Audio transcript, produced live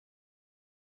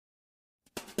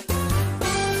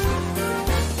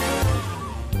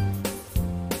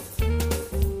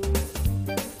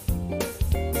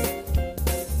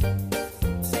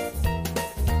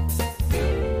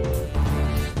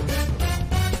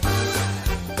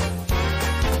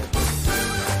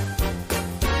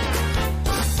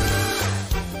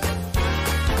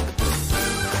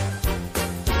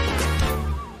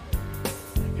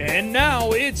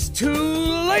It's Too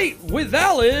Late with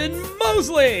Alan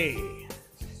Mosley.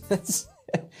 That's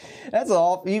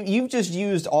all. You've just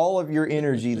used all of your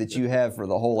energy that you have for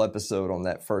the whole episode on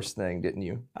that first thing, didn't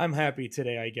you? I'm happy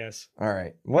today, I guess. All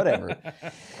right, whatever.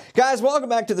 Guys, welcome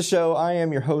back to the show. I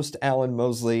am your host, Alan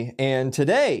Mosley, and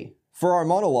today for our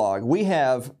monologue, we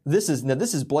have this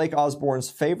is Blake Osborne's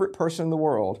favorite person in the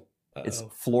world. Uh-oh. It's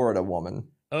Florida woman.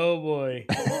 Oh boy.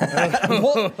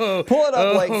 pull it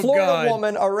up, Blake. Florida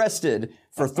woman arrested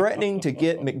for threatening to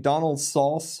get McDonald's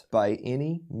sauce by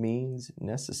any means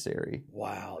necessary.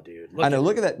 Wow, dude.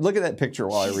 Look at that picture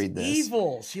while I read this.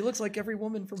 Evil. She looks like every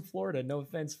woman from Florida. No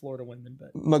offense, Florida women,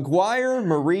 but McGuire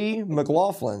Marie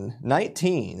McLaughlin,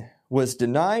 19, was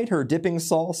denied her dipping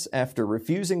sauce after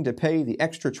refusing to pay the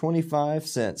extra 25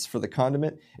 cents for the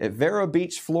condiment at Vero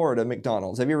Beach, Florida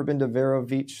McDonald's. Have you ever been to Vero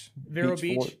Beach? Vero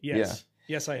Beach? Florida? Yes. Yeah.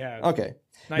 Yes, I have. Okay.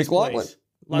 Nice place.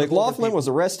 McLaughlin was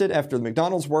arrested after the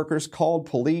McDonald's workers called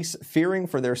police fearing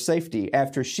for their safety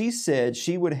after she said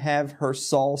she would have her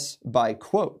sauce by,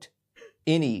 quote,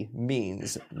 any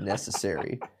means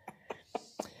necessary.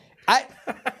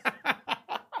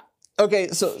 Okay,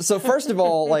 so first of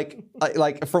all,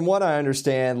 like from what I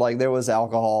understand, like there was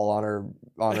alcohol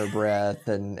on her breath,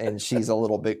 and she's a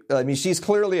little bit. I mean, she's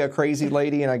clearly a crazy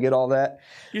lady, and I get all that.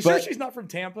 You sure she's not from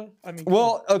Tampa? I mean,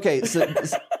 well, okay. So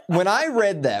when I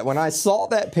read that, when I saw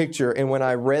that picture, and when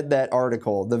I read that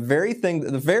article, the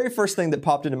very first thing that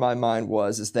popped into my mind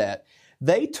is that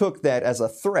they took that as a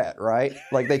threat, right?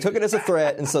 Like they took it as a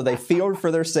threat, and so they feared for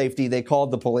their safety. They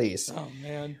called the police. Oh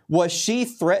man, was she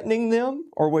threatening them,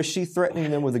 or was she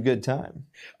threatening them with a good time?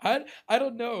 I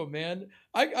don't know, man.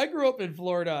 I grew up in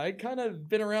Florida. I kind of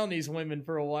been around these women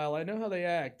for a while. I know how they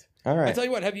act. All right. I tell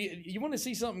you what. You want to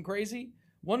see something crazy?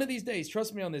 One of these days,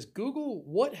 trust me on this. Google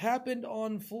what happened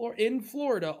in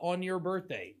Florida on your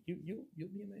birthday. You'll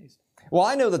be amazed. Well,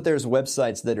 I know that there's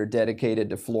websites that are dedicated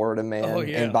to Florida man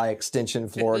and by extension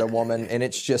Florida woman, and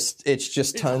it's just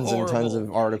tons horrible. and tons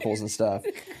of articles and stuff.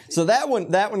 So that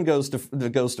one goes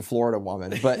to Florida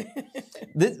woman. But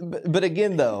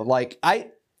again though, like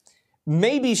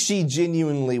maybe she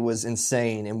genuinely was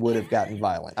insane and would have gotten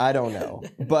violent. I don't know,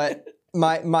 but.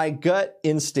 My gut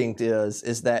instinct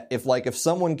is that if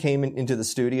someone came into the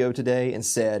studio today and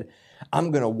said,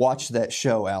 "I'm going to watch that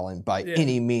show, Alan, by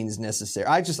any means necessary,"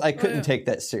 I couldn't take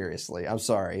that seriously. I'm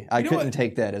sorry, I couldn't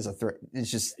take that as a threat.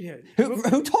 It's just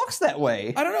who talks that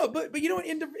way? I don't know, but you know what?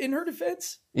 In her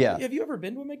defense, have you ever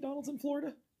been to a McDonald's in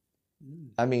Florida?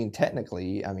 I mean,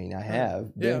 technically, I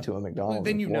have been to a McDonald's.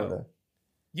 Then in Florida.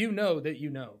 You know that you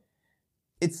know.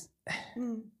 It's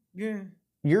yeah.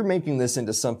 You're making this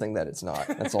into something that it's not.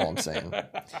 That's all I'm saying.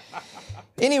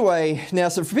 Anyway, now,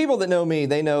 so for people that know me,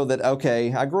 they know that,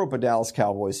 okay, I grew up a Dallas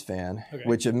Cowboys fan,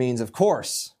 which means, of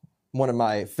course, one of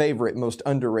my favorite, most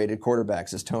underrated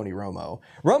quarterbacks is Tony Romo.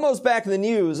 Romo's back in the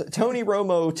news. Tony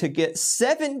Romo to get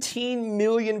 $17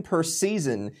 million per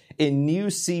season in new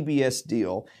CBS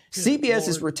deal. CBS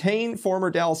has retained former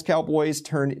Dallas Cowboys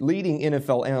turned leading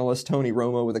NFL analyst Tony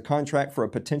Romo with a contract for a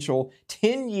potential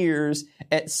 10 years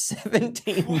at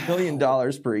 $17 million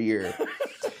per year.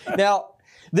 Now,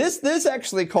 this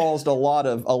actually caused a lot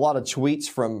of tweets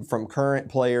from current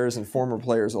players and former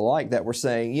players alike that were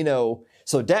saying,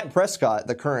 so Dak Prescott,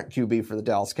 the current QB for the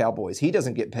Dallas Cowboys, he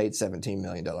doesn't get paid $17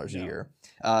 million a year.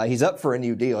 He's up for a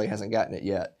new deal. He hasn't gotten it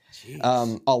yet.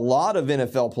 A lot of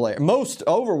NFL players, most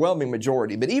overwhelming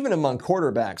majority, but even among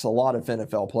quarterbacks, a lot of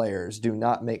NFL players do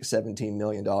not make $17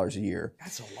 million a year.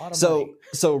 That's a lot of money.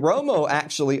 So Romo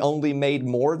actually only made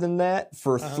more than that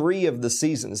for 3 of the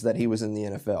seasons that he was in the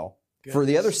NFL. Goodness. For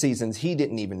the other seasons, he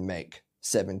didn't even make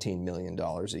 $17 million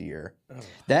a year. Oh.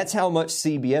 That's how much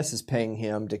CBS is paying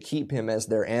him to keep him as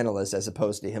their analyst as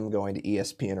opposed to him going to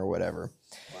ESPN or whatever.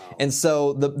 Wow. And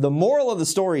so the moral of the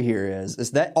story here is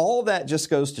that all that just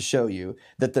goes to show you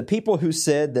that the people who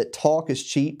said that talk is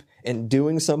cheap and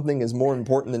doing something is more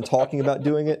important than talking about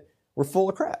doing it were full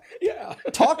of crap. Yeah.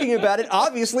 Talking about it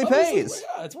obviously pays.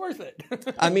 Yeah, it's worth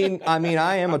it. I mean,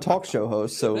 I am a talk show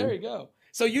host, so there you go.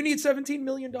 So you need $17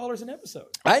 million an episode.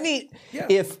 I need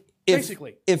If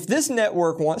this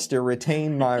network wants to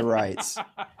retain my rights,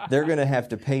 they're going to have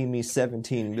to pay me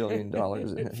 $17 million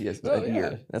a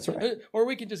year. That's right. Or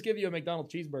we can just give you a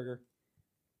McDonald's cheeseburger.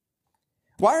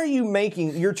 Why are you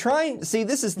see,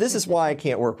 this is why I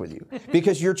can't work with you.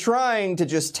 Because you're trying to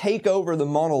just take over the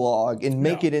monologue and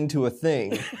make it into a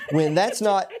thing when that's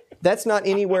not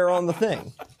anywhere on the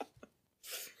thing.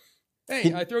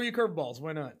 Hey, I throw you curveballs.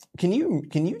 Why not? Can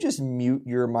you just mute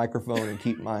your microphone and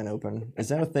keep mine open? Is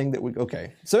that a thing that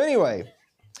okay. So anyway,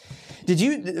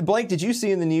 Blake, did you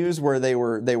see in the news where they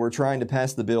were trying to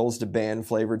pass the bills to ban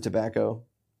flavored tobacco?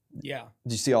 Yeah.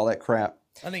 Did you see all that crap?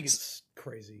 I think it's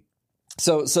crazy.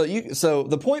 So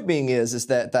the point being is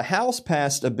that the House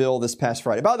passed a bill this past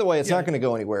Friday. By the way, it's not going to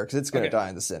go anywhere because it's going to die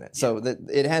in the Senate. So that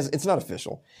it's not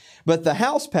official. But the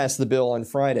House passed the bill on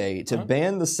Friday to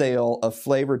ban the sale of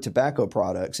flavored tobacco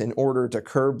products in order to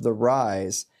curb the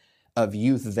rise of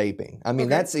youth vaping. I mean,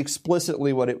 that's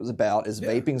explicitly what it was about, is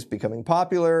vaping's becoming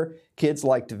popular. Kids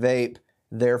like to vape.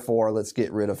 Therefore, let's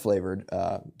get rid of flavored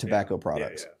tobacco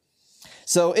products.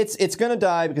 So it's going to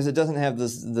die because it doesn't have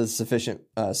the sufficient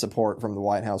support from the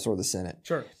White House or the Senate.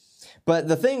 Sure. But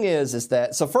the thing is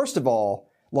that, so first of all,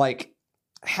 like,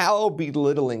 how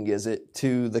belittling is it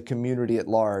to the community at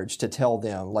large to tell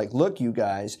them, like, look, you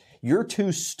guys, you're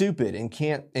too stupid and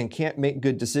can't make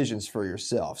good decisions for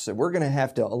yourself. So we're going to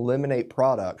have to eliminate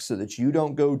products so that you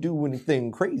don't go do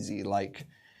anything crazy like,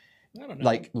 I don't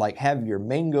know. Like have your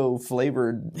mango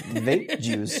flavored vape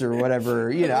juice or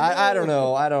whatever. You know, I don't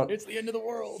know. I don't. It's the end of the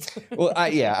world. Well,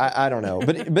 I don't know.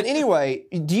 But anyway,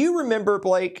 do you remember,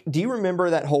 Blake? Do you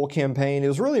remember that whole campaign? It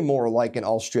was really more like in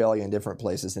Australia and different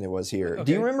places than it was here. Okay.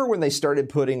 Do you remember when they started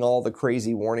putting all the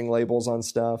crazy warning labels on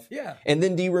stuff? Yeah. And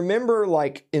then do you remember,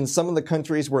 like, in some of the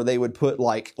countries where they would put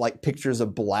like pictures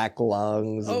of black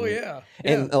lungs?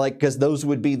 And like, because those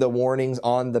would be the warnings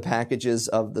on the packages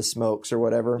of the smokes or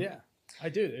whatever. Yeah. I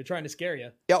do. They're trying to scare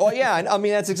you. Yeah, well, yeah. I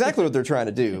mean, that's exactly what they're trying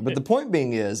to do. But the point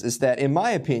being is that, in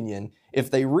my opinion, if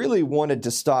they really wanted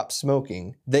to stop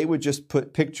smoking, they would just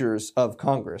put pictures of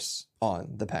Congress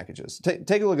on the packages.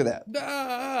 Take a look at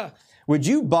that. Would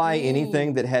you buy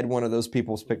anything that had one of those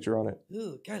people's picture on it?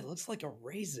 Ooh, God, it looks like a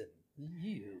raisin.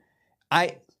 Ew.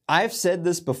 I've said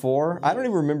this before. I don't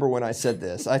even remember when I said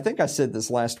this. I think I said this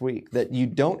last week, that you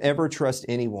don't ever trust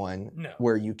anyone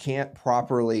where you can't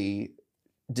properly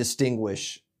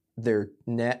distinguish their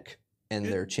neck and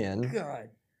their chin.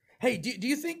 God. Hey, do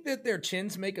you think that their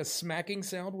chins make a smacking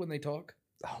sound when they talk?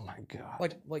 Oh my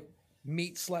God. Like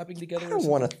meat slapping together? I don't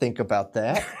want to think about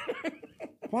that.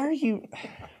 Why are you...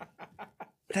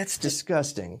 That's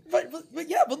disgusting. But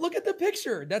look at the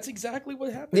picture. That's exactly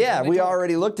what happened. Yeah, we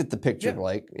already looked at the picture,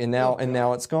 Blake, and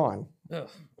now it's gone. Ugh.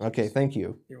 Okay, thank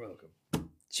you. You're welcome.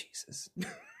 Jesus.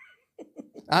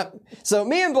 So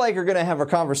me and Blake are going to have a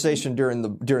conversation during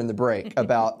the break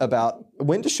about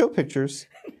when to show pictures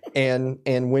and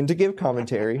when to give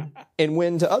commentary and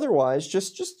when to otherwise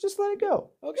just let it go.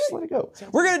 Okay. Just let it go.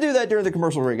 We're going to do that during the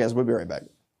commercial break, guys. We'll be right back.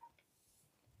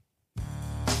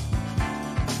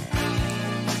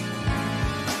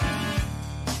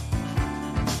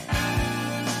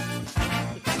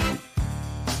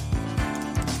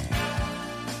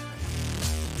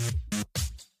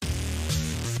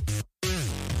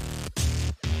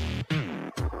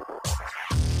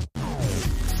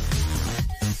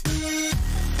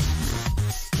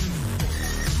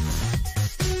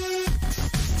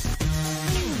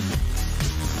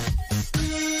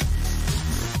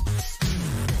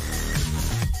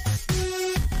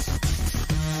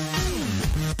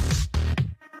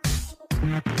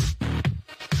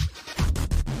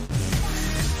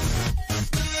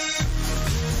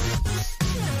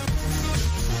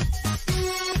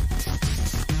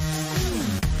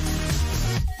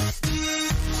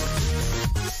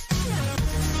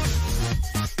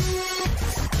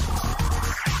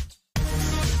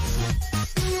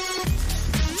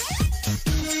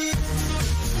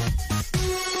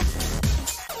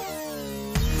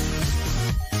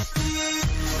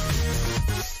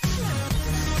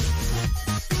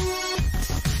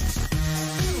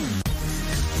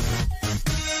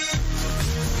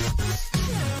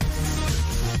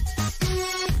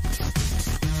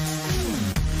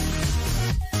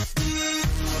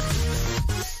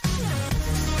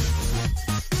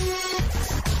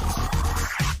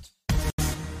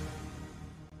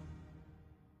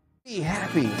 Be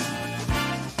happy.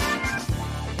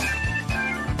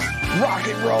 Rock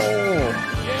and roll.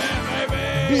 Yeah,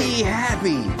 baby. Be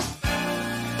happy.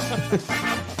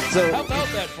 So how about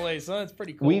that place? Huh? It's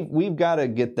pretty cool. We've got to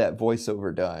get that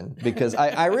voiceover done because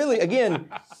I really, again,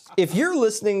 if you're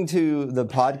listening to the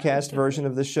podcast version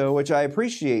of the show, which I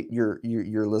appreciate you're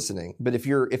listening, but if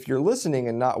you're listening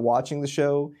and not watching the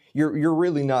show, you're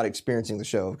really not experiencing the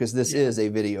show because this is a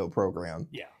video program.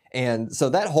 Yeah. And so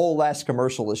that whole last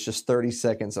commercial is just 30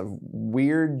 seconds of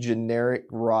weird generic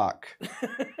rock.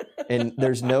 And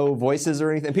there's no voices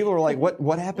or anything. People were like,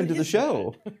 what happened to the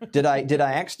show? Did I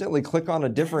accidentally click on a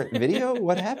different video?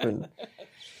 What happened?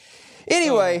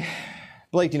 Anyway,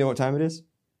 Blake, do you know what time it is?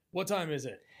 What time is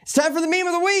it? It's time for the meme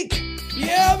of the week.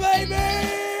 Yeah, baby!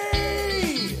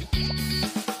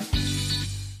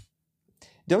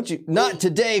 Don't you? Not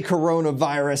today,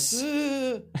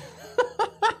 coronavirus.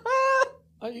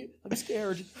 I'm I'm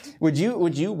scared. Would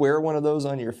you wear one of those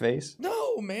on your face?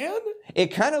 No, man. It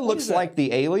kind of looks like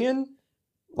the Alien.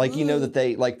 Like, you know, that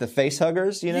they, like the face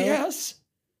huggers, you know? Yes.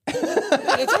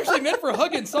 It's actually meant for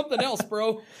hugging something else,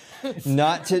 bro.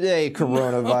 Not today,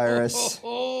 coronavirus.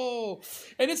 Oh,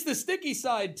 and it's the sticky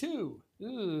side too.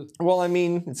 Ugh. Well, I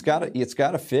mean, it's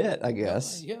gotta fit, I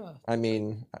guess. Yeah. I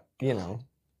mean, you know.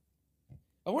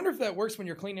 I wonder if that works when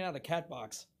you're cleaning out a cat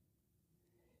box.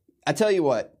 I tell you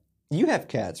what, you have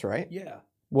cats, right? Yeah.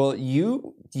 Well,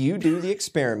 you do the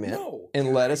experiment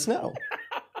and let us know.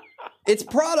 It's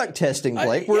product testing,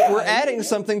 Blake. We're adding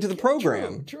something to the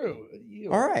program. True.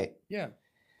 All right. Yeah.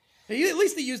 At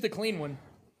least they used a clean one.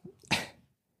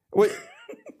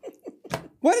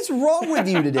 What is wrong with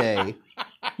you today?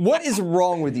 What is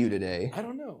wrong with you today? I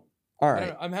don't know. All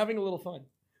right. I'm having a little fun.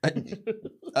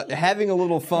 Having a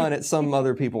little fun at some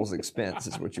other people's expense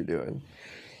is what you're doing.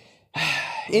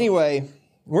 Anyway,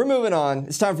 we're moving on.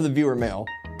 It's time for the viewer mail.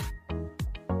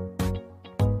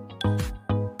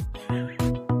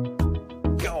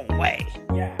 Go away.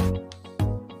 Yeah.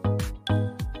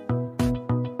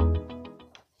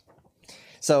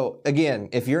 So again,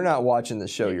 if you're not watching the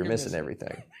show, you're missing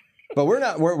everything. But we're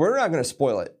not going to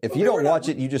spoil it. If you don't watch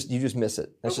it, you just miss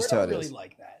it. That's just how it is. We're not really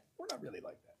like that. We're not really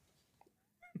like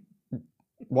that.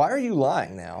 Why are you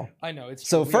lying now? I know it's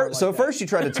so first you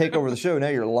tried to take over the show. Now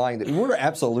you're lying. We're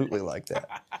absolutely like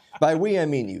that. By we, I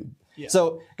mean you. Yeah.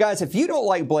 So guys, if you don't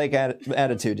like Blake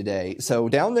attitude today, so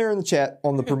down there in the chat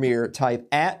on the premiere,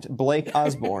 type @Blake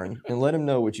Osborne and let him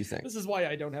know what you think. This is why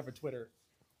I don't have a Twitter.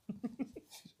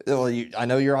 Well, I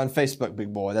know you're on Facebook,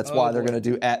 big boy. That's why they're going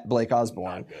to do @Blake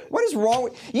Osborne. What is wrong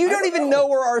with you? Don't even know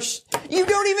where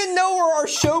our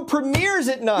show premieres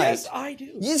at night. Yes, I do.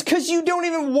 It's because you don't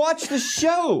even watch the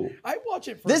show. I watch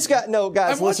it.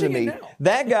 Guys, listen to me.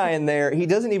 That guy in there, he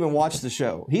doesn't even watch the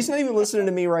show. He's not even listening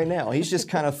to me right now. He's just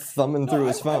kind of thumbing through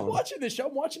his phone. I'm watching the show.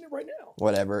 I'm watching it right now.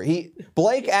 Whatever.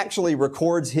 Blake actually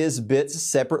records his bits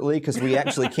separately because we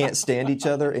actually can't stand each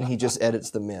other, and he just edits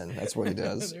them in. That's what he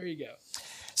does. There you go.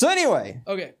 So anyway,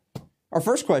 okay. Our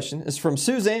first question is from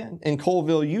Suzanne in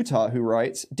Colville, Utah, who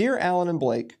writes, "Dear Alan and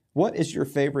Blake, what is your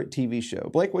favorite TV show?"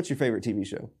 Blake, what's your favorite TV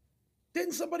show?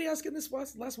 Didn't somebody ask him this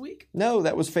last week? No,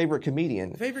 that was favorite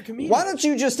comedian. Favorite comedian. Why don't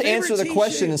you just answer the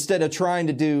question instead of trying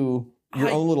to do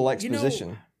your own little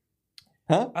exposition?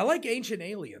 I like Ancient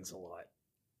Aliens a lot.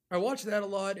 I watch that a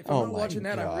lot. If I'm not watching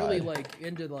that, I'm really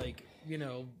into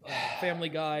Family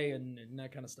Guy and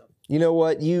that kind of stuff. You know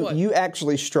what? You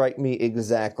actually strike me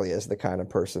exactly as the kind of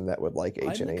person that would like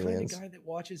Ancient Aliens. I'm the kind of guy that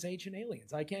watches Ancient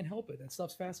Aliens. I can't help it. That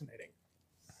stuff's fascinating.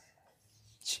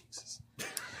 Jesus.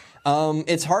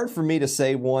 It's hard for me to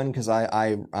say one because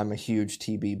I'm a huge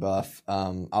TV buff.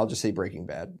 I'll just say Breaking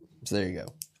Bad. So there you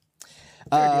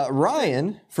go.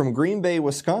 Ryan from Green Bay,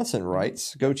 Wisconsin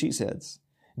writes, "Go Cheeseheads.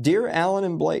 Dear Alan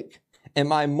and Blake,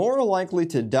 am I more likely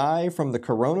to die from the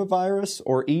coronavirus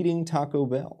or eating Taco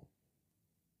Bell?"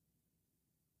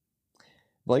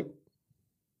 Blake?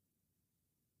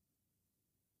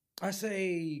 I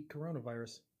say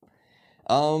coronavirus.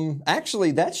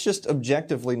 Actually, that's just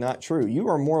objectively not true. You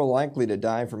are more likely to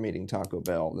die from eating Taco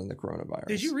Bell than the coronavirus.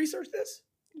 Did you research this?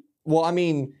 Well, I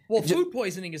mean... Well, food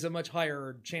poisoning is a much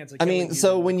higher chance of killing you. I mean,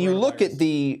 so when you look at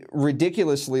the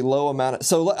ridiculously low amount of...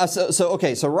 So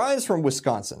Ryan's from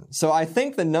Wisconsin. So I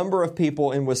think the number of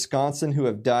people in Wisconsin who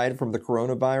have died from the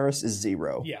coronavirus is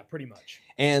 0. Yeah, pretty much.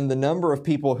 And the number of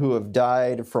people who have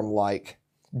died from, like,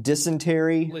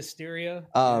 dysentery... Listeria.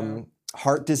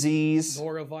 Heart disease...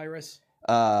 Norovirus.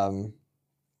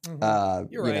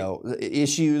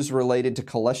 Issues related to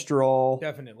cholesterol.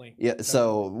 Definitely. Yeah.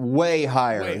 So way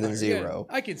higher than 0.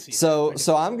 Yeah, I can see. So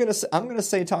I'm gonna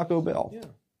say Taco Bell.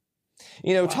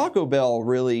 Yeah. Taco Bell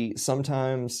really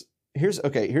sometimes. Here's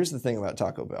the thing about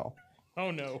Taco Bell. Oh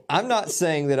no. I'm not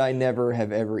saying that I never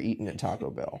have ever eaten at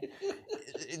Taco Bell.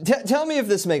 Tell me if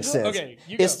this makes sense. Okay.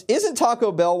 Isn't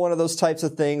Taco Bell one of those types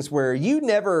of things where you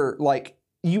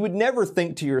would never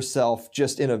think to yourself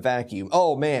just in a vacuum,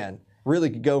 "Oh man,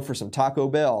 really could go for some Taco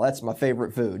Bell. That's my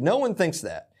favorite food." No one thinks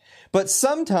that. But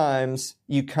sometimes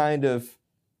you kind of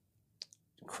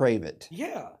crave it.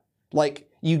 Yeah. Like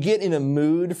you get in a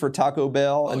mood for Taco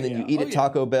Bell and then you eat at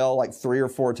Taco Bell like 3 or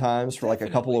 4 times for like a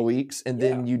couple of weeks and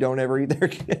then you don't ever eat there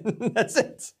again. That's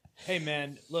it. Hey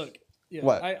man, look. Yeah,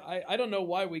 what? I don't know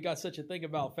why we got such a thing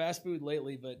about fast food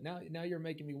lately, but now you're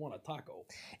making me want a taco.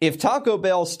 If Taco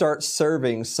Bell starts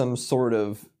serving some sort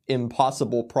of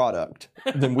impossible product,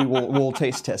 then we'll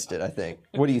taste test it, I think.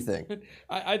 What do you think?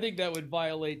 I think that would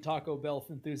violate Taco Bell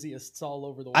enthusiasts all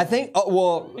over the world. I think,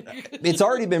 it's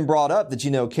already been brought up that,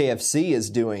 KFC is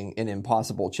doing an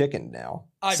impossible chicken now.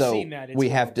 I've seen that. We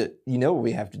have to, what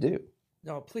we have to do.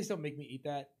 No, please don't make me eat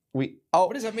that.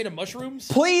 What is that, made of mushrooms?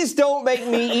 Please don't make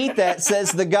me eat that,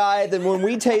 says the guy that when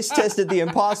we taste tested the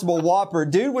Impossible Whopper,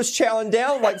 dude was chowing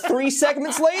down like 3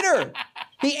 segments later.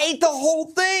 He ate the whole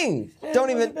thing. Yeah,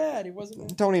 It wasn't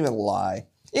bad. Don't even lie.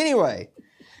 Anyway,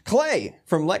 Clay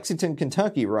from Lexington,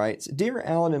 Kentucky writes, Dear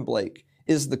Alan and Blake,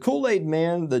 is the Kool-Aid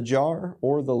Man the jar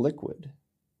or the liquid?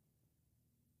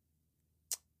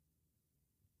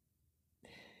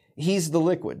 He's the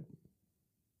liquid.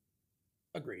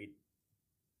 Agreed.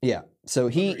 Yeah. So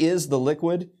he is the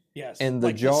liquid. Yes. And the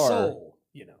like jar. The soul,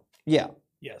 Yeah.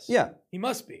 Yes. Yeah. He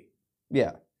must be.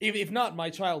 Yeah. If not, my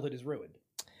childhood is ruined.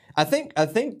 I think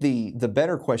the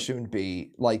better question would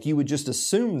be, like, you would just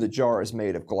assume the jar is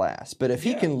made of glass. But if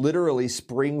he can literally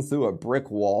spring through a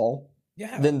brick wall,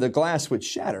 then the glass would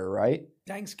shatter, right?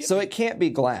 Dang skippy. So it can't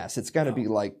be glass. It's got to be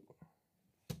like,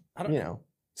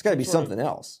 it's got to be something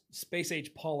else. Space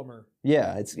age polymer.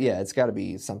 Yeah, it's got to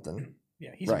be something.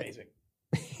 Yeah, he's amazing.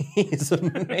 He's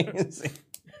amazing.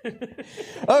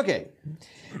 Okay.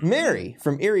 Mary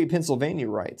from Erie, Pennsylvania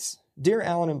writes, Dear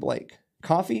Alan and Blake,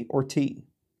 coffee or tea?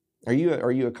 Are you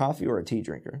a coffee or a tea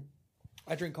drinker?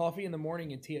 I drink coffee in the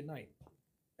morning and tea at night.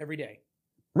 Every day.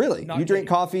 Really? You drink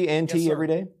coffee and tea every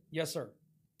day? Yes, sir.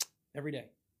 Every day.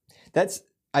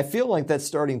 I feel like that's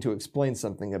starting to explain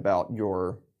something about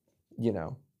your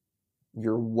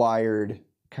wired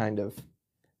kind of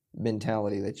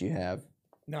mentality that you have.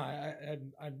 No, I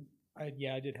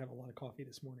did have a lot of coffee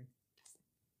this morning.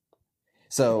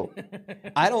 So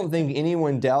I don't think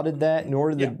anyone doubted that,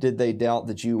 nor did they doubt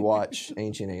that you watch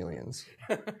Ancient Aliens.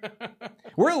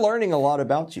 We're learning a lot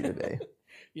about you today.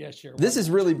 Yeah, sure. This has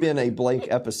really been a Blake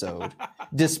episode,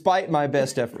 despite my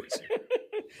best efforts.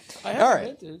 I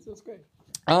haven't been to. That's great.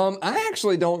 I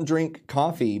actually don't drink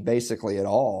coffee basically at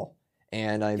all,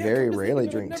 and I very rarely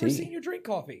drink tea. I've never seen you drink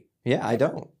coffee. Yeah, I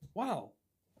don't. Wow.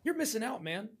 You're missing out,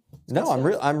 man. No,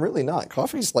 I'm really not.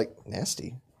 Coffee's like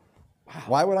nasty. Wow.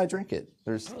 Why would I drink it?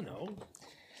 I don't know.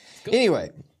 Anyway,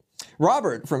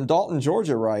 Robert from Dalton,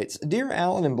 Georgia writes, Dear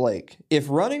Alan and Blake, if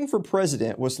running for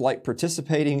president was like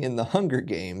participating in the Hunger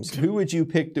Games, who would you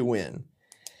pick to win?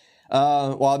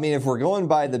 Well, I mean, if we're going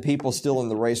by the people still in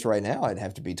the race right now, I'd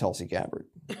have to be Tulsi Gabbard.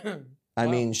 I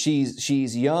mean,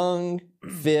 she's young,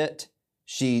 fit.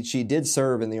 She did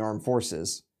serve in the armed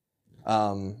forces.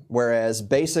 Whereas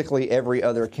basically every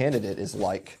other candidate is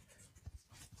like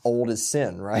old as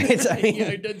sin, right? I mean,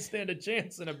 it doesn't stand a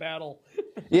chance in a battle.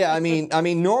 Yeah, I mean,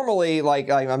 normally, like,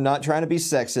 I'm not trying to be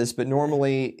sexist, but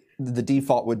normally the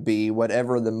default would be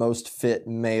whatever the most fit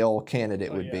male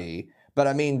candidate would be. But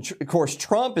I mean, of course,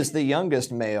 Trump is the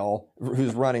youngest male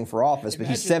who's running for office, but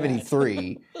he's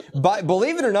 73. But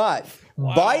believe it or not,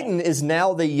 Biden is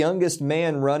now the youngest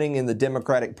man running in the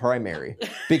Democratic primary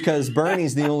because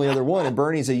Bernie's the only other one, and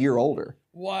Bernie's a year older.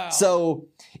 Wow. So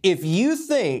if you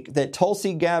think that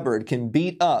Tulsi Gabbard can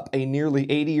beat up a nearly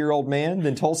 80-year-old man,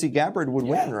 then Tulsi Gabbard would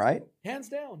win, right? Hands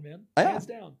down, man. Yeah. Hands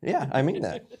down. Yeah, I mean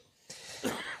that.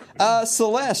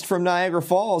 Celeste from Niagara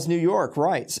Falls, New York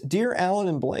writes, Dear Alan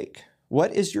and Blake,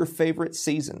 what is your favorite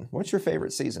season? What's your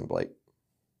favorite season, Blake?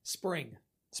 Spring.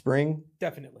 Spring?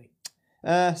 Definitely.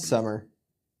 Summer.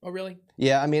 Oh, really?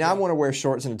 Yeah, I mean, I want to wear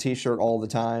shorts and a t-shirt all the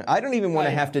time. I don't even want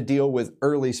to have to deal with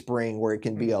early spring where it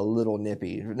can be a little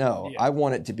nippy. No, I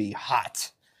want it to be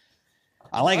hot.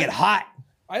 I like it hot.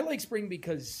 I like spring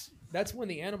because that's when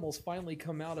the animals finally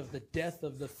come out of the death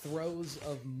of the throes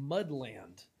of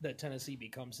mudland that Tennessee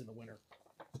becomes in the winter.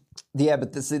 Yeah,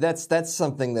 but that's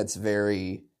something that's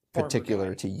very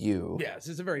particular to you. Yes,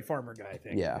 it's a very farmer guy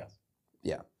thing. Yeah. Yes.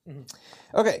 Yeah. Mm-hmm.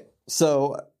 Okay,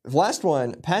 so last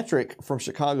one, Patrick from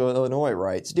Chicago, Illinois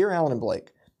writes, Dear Alan and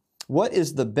Blake, what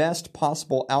is the best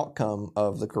possible outcome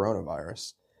of the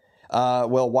coronavirus?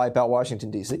 Well, wipe out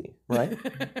Washington, D.C., right?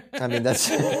 I mean, that's...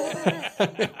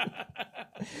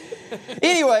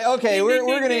 Anyway, okay, we're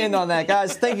going to end on that.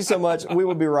 Guys, thank you so much. We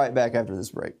will be right back after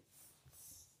this break.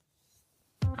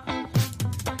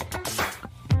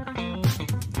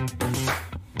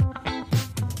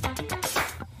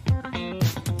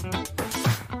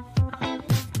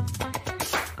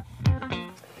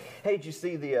 Hey, did you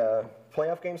see the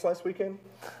playoff games last weekend?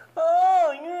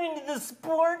 Oh, you're into the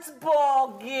sports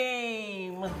ball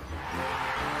game.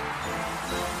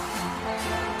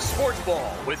 Sports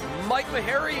Ball with Mike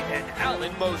Maharrey and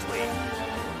Alan Mosley.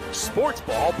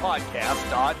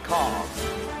 SportsBallPodcast.com.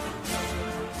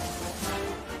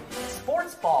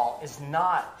 Sports ball is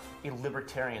not a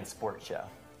libertarian sports show.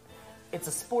 It's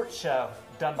a sports show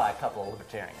done by a couple of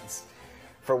libertarians.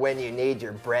 For when you need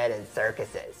your bread and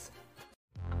circuses.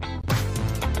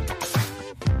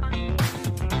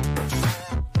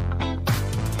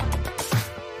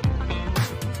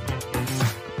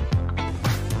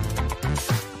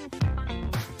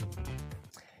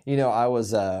 You know,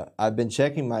 I've been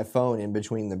checking my phone in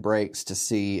between the breaks to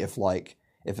see if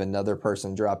another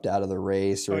person dropped out of the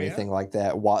race or anything like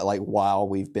that, while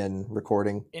we've been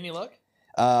recording. Any luck?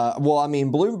 Well, I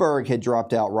mean, Bloomberg had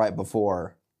dropped out right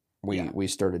before we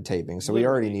started taping, so we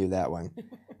already knew that one.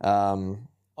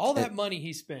 All that money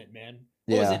he spent, man.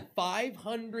 What was it,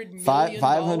 $500 million?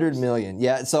 $500 million.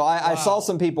 Yeah, so I saw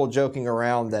some people joking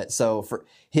around that for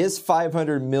his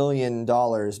 $500 million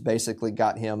basically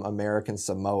got him American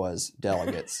Samoa's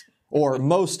delegates. Or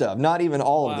most of, not even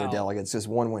all of their delegates, because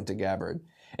one went to Gabbard.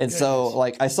 And so,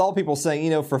 I saw people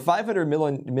saying, for $500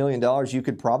 million, you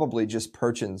could probably just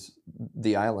purchase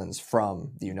the islands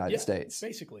from the United States.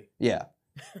 Basically. Yeah.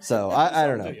 So, I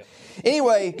don't know.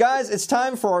 Anyway, guys, it's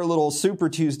time for our little Super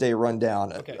Tuesday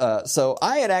rundown. Okay. So,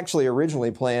 I had actually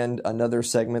originally planned another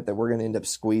segment that we're going to end up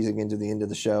squeezing into the end of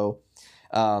the show.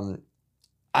 I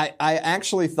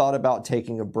actually thought about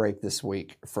taking a break this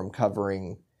week from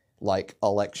covering,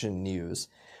 election news.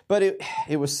 But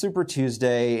it was Super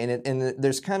Tuesday, and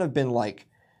there's kind of been,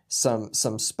 some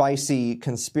spicy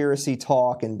conspiracy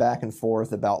talk and back and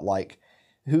forth about,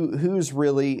 who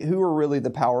are really the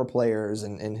power players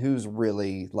and who's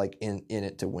really in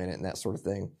it to win it and that sort of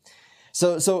thing.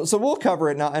 So we'll cover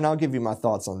it and I'll give you my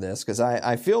thoughts on this because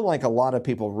I feel like a lot of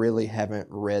people really haven't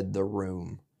read the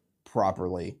room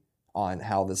properly on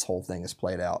how this whole thing is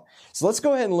played out. So let's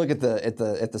go ahead and look at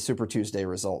the Super Tuesday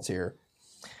results here.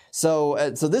 So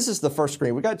this is the first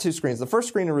screen. We got two screens. The first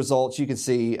screen of results, you can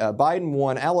see Biden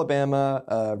won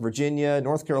Alabama, Virginia,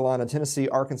 North Carolina, Tennessee,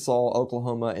 Arkansas,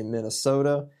 Oklahoma, and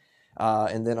Minnesota.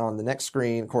 And then on the next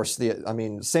screen, of course,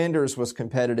 Sanders was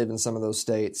competitive in some of those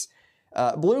states.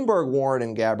 Bloomberg, Warren,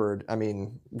 and Gabbard.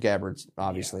 Gabbard's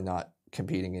obviously not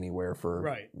competing anywhere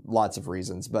for lots of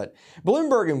reasons. But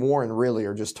Bloomberg and Warren really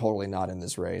are just totally not in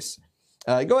this race.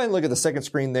 Go ahead and look at the second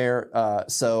screen there.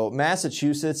 So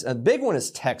Massachusetts, a big one is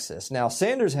Texas. Now,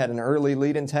 Sanders had an early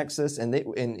lead in Texas,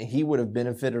 and he would have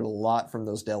benefited a lot from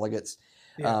those delegates.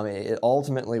 Yeah. It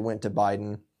ultimately went to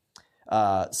Biden.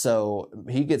 So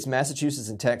he gets Massachusetts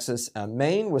and Texas.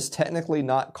 Maine was technically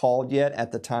not called yet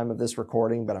at the time of this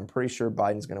recording, but I'm pretty sure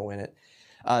Biden's going to win it.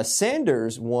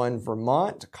 Sanders won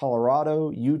Vermont, Colorado,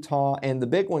 Utah, and the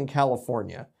big one,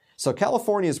 California. So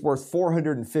California is worth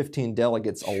 415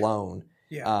 delegates alone,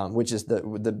 which is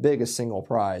the biggest single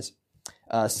prize.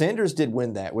 Sanders did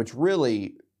win that, which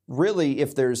really,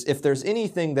 if there's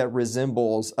anything that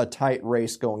resembles a tight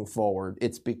race going forward,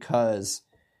 it's because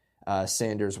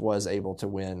Sanders was able to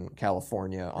win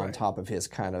California on top of his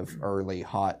kind of early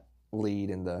hot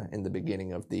lead in the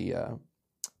beginning of the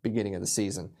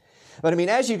season. But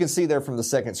as you can see there from the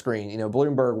second screen,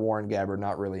 Bloomberg, Warren, Gabbard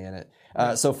not really in it.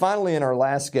 So finally, in our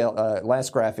last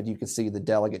graphic, you can see the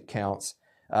delegate counts.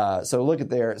 So look at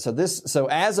there. So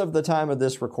as of the time of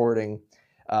this recording,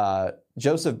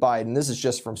 Joseph Biden, this is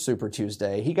just from Super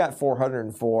Tuesday, he got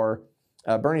 404.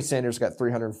 Bernie Sanders got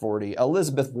 340.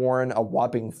 Elizabeth Warren, a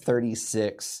whopping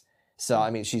 36.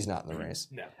 So, she's not in the race.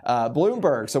 No.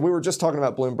 Bloomberg, so we were just talking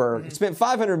about Bloomberg, spent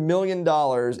 $500 million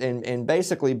and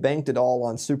basically banked it all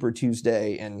on Super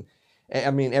Tuesday. And,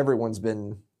 everyone's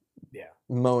been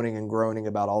moaning and groaning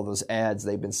about all those ads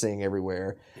they've been seeing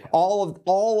everywhere. Yeah.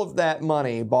 All of that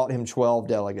money bought him 12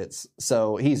 delegates.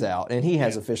 So he's out, and he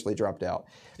has officially dropped out.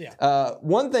 Yeah.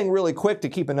 One thing really quick to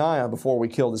keep an eye on before we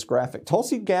kill this graphic,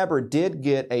 Tulsi Gabbard did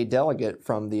get a delegate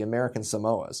from the American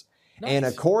Samoas. Nice. And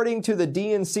according to the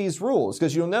DNC's rules,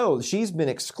 because you'll know she's been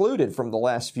excluded from the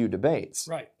last few debates,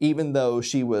 even though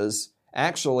she was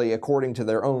actually, according to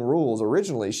their own rules,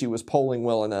 originally she was polling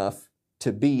well enough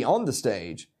to be on the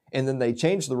stage, and then they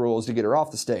changed the rules to get her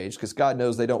off the stage, because God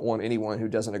knows they don't want anyone who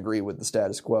doesn't agree with the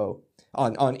status quo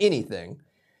on anything.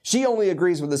 She only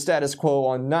agrees with the status quo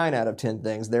on 9 out of 10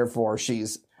 things, therefore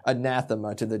she's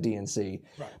anathema to the DNC.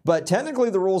 Right. But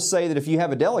technically the rules say that if you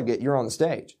have a delegate, you're on the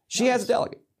stage. She has a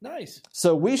delegate. Nice.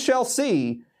 So we shall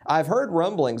see. I've heard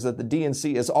rumblings that the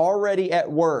DNC is already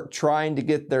at work trying to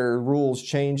get their rules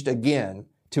changed again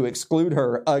to exclude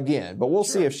her again. But we'll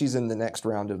see if she's in the next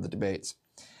round of the debates.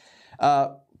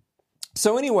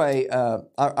 So anyway,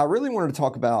 I really wanted to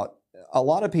talk about, a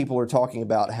lot of people are talking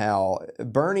about how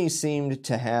Bernie seemed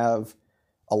to have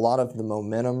a lot of the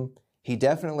momentum. He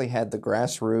definitely had the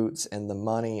grassroots and the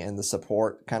money and the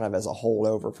support kind of as a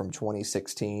holdover from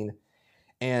 2016.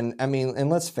 And I mean, and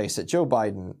let's face it, Joe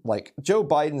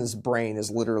Biden's brain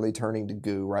is literally turning to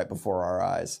goo right before our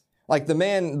eyes. Like the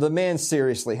man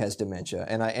seriously has dementia,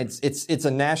 and it's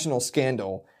a national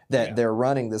scandal that they're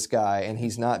running this guy and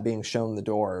he's not being shown the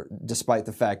door, despite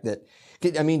the fact that,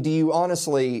 I mean, do you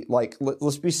honestly, like,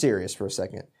 let's be serious for a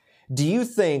second. Do you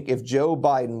think if Joe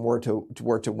Biden were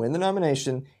to win the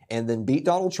nomination and then beat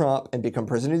Donald Trump and become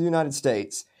president of the United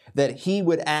States, that he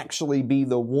would actually be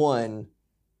the one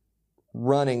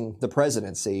running the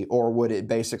presidency, or would it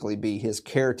basically be his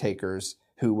caretakers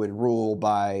who would rule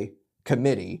by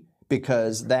committee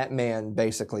because that man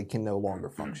basically can no longer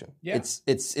function? Yeah.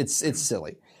 It's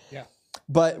silly. Yeah.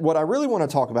 But what I really want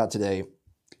to talk about today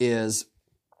is,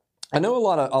 I know a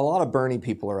lot of Bernie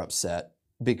people are upset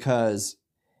because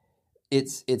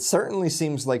it certainly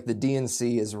seems like the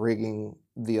DNC is rigging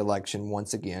the election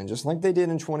once again, just like they did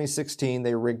in 2016.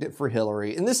 They rigged it for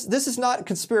Hillary. And this is not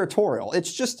conspiratorial.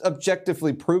 It's just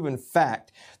objectively proven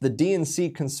fact. The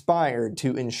DNC conspired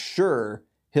to ensure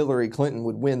Hillary Clinton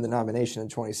would win the nomination in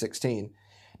 2016.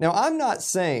 Now, I'm not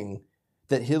saying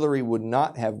that Hillary would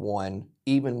not have won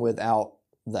even without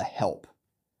the help,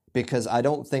 because I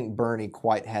don't think Bernie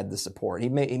quite had the support.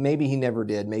 Maybe he never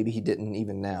did. Maybe he didn't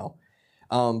even now.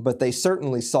 But they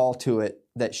certainly saw to it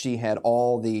that she had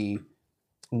all the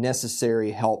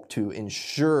necessary help to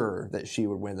ensure that she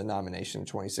would win the nomination in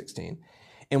 2016.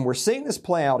 And we're seeing this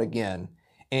play out again.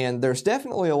 And there's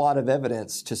definitely a lot of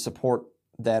evidence to support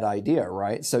that idea,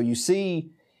 right? So you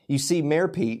see Mayor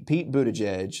Pete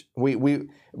Buttigieg. We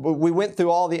went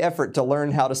through all the effort to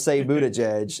learn how to say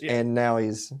Buttigieg, and now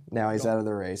he's out of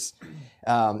the race.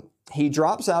 He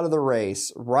drops out of the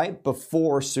race right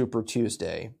before Super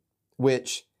Tuesday,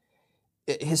 which,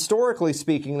 historically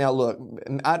speaking, now look,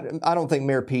 I don't think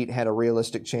Mayor Pete had a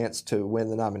realistic chance to win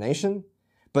the nomination,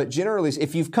 but generally,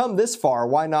 if you've come this far,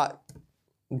 why not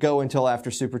go until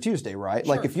after Super Tuesday, right?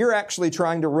 Sure. Like if you're actually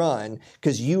trying to run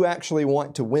because you actually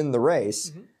want to win the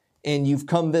race, and you've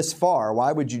come this far,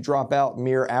 why would you drop out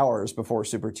mere hours before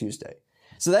Super Tuesday?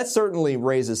 So that certainly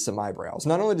raises some eyebrows.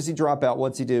 Not only does he drop out,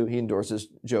 what's he do? He endorses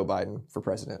Joe Biden for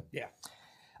president. Yeah.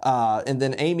 And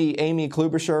then Amy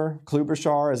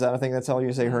Klobuchar, is that, I think that's how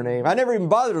you say her name? I never even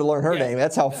bothered to learn her name.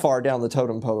 That's how far down the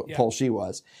totem pole she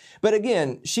was. But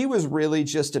again, she was really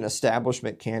just an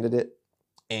establishment candidate,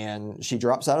 and she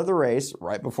drops out of the race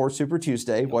right before Super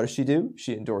Tuesday. What does she do?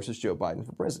 She endorses Joe Biden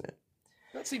for president.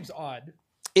 That seems odd.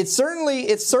 It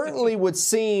certainly would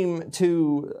seem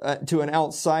to an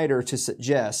outsider to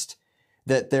suggest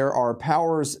that there are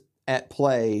powers at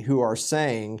play who are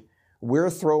saying, we're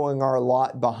throwing our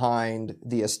lot behind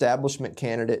the establishment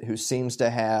candidate who seems to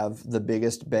have the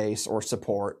biggest base or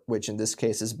support, which in this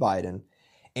case is Biden.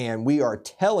 And we are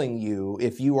telling you,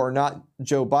 if you are not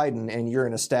Joe Biden and you're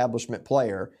an establishment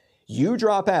player, you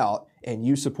drop out and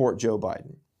you support Joe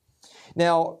Biden.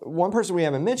 Now, one person we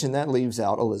haven't mentioned, that leaves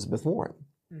out Elizabeth Warren.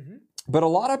 Mm-hmm. But a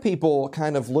lot of people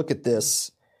kind of look at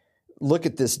this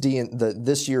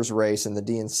this year's race in the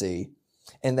DNC,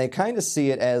 and they kind of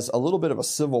see it as a little bit of a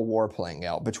civil war playing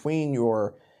out between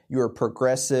your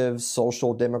progressive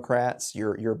social Democrats,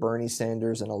 your Bernie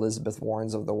Sanders and Elizabeth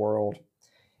Warrens of the world,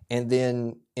 and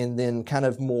then kind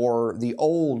of more the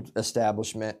old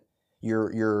establishment, your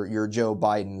Joe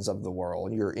Bidens of the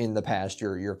world. You're in the past,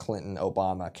 your Clinton,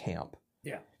 Obama camp.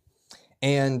 Yeah.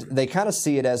 And they kind of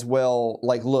see it as, well,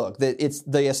 like, look, that it's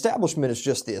the establishment is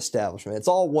just the establishment. It's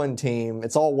all one team.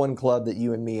 It's all one club that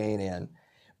you and me ain't in.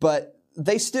 But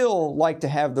they still like to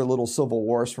have their little civil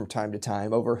wars from time to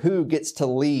time over who gets to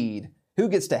lead, who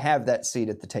gets to have that seat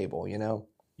at the table, you know?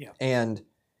 Yeah. And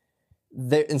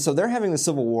so they're having the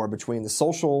civil war between the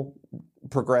social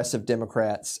progressive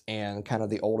Democrats and kind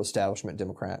of the old establishment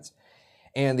Democrats.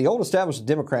 And the old established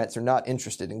Democrats are not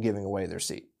interested in giving away their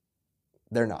seat.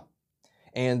 They're not.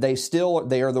 And they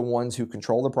are the ones who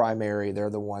control the primary. They're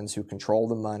the ones who control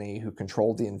the money, who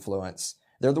control the influence.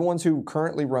 They're the ones who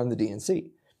currently run the DNC.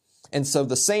 And so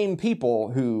the same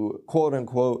people who, quote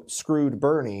unquote, screwed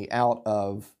Bernie out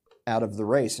of the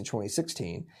race in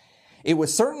 2016, it would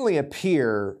certainly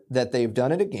appear that they've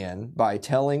done it again by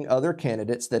telling other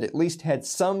candidates that at least had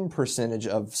some percentage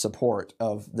of support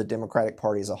of the Democratic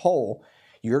Party as a whole,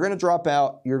 you're going to drop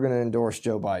out, you're going to endorse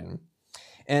Joe Biden.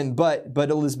 But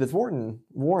Elizabeth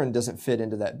Warren doesn't fit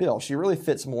into that bill. She really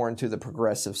fits more into the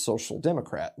progressive social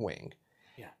Democrat wing.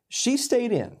 Yeah. She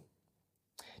stayed in.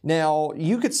 Now,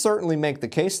 you could certainly make the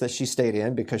case that she stayed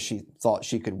in because she thought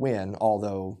she could win,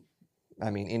 although, I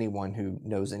mean, anyone who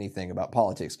knows anything about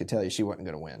politics could tell you she wasn't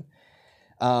going to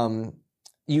win.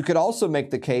 You could also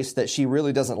make the case that she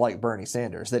really doesn't like Bernie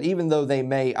Sanders, that even though they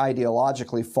may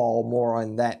ideologically fall more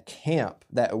on that camp,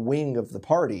 that wing of the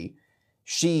party,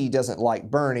 she doesn't like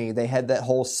Bernie. They had that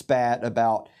whole spat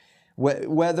about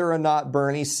whether or not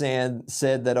Bernie said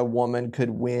that a woman could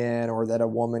win or that a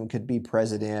woman could be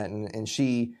president. And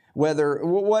she,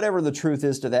 whatever the truth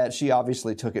is to that, she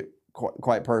obviously took it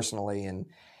quite personally. And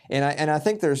I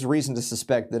think there's reason to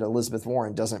suspect that Elizabeth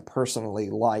Warren doesn't personally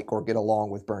like or get along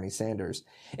with Bernie Sanders.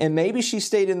 And maybe she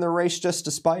stayed in the race just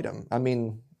to spite him. I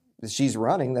mean, she's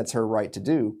running. That's her right to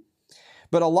do.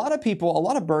 But a lot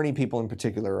of Bernie people in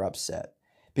particular are upset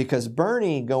because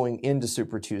Bernie going into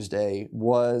Super Tuesday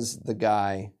was the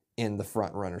guy in the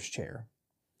front runner's chair.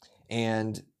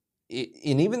 And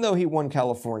even though he won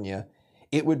California,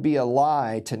 it would be a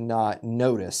lie to not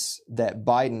notice that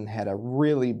Biden had a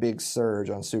really big surge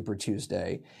on Super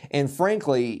Tuesday. And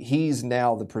frankly, he's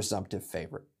now the presumptive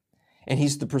favorite. And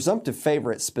he's the presumptive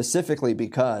favorite specifically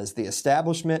because the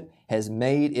establishment has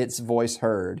made its voice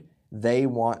heard. They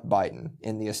want Biden.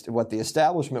 And what the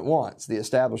establishment wants, the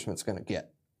establishment's going to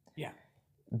get. Yeah.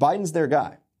 Biden's their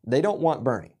guy. They don't want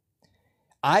Bernie.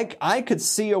 I could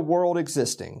see a world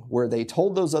existing where they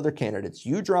told those other candidates,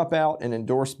 you drop out and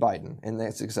endorse Biden. And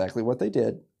that's exactly what they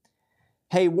did.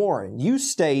 Hey, Warren, you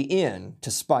stay in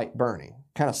to spite Bernie.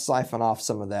 Kind of siphon off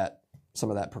some of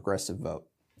that progressive vote.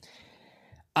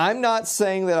 I'm not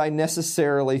saying that I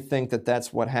necessarily think that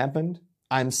that's what happened.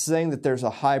 I'm saying that there's a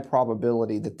high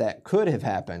probability that that could have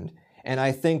happened. And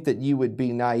I think that you would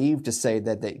be naive to say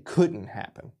that it couldn't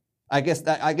happen. I guess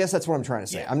that's what I'm trying to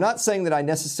say. Yeah. I'm not saying that I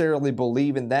necessarily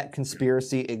believe in that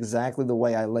conspiracy exactly the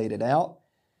way I laid it out.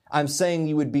 I'm saying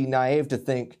you would be naive to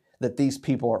think that these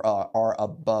people are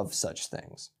above such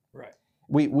things. Right.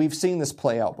 We've seen this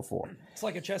play out before. It's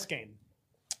like a chess game.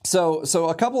 So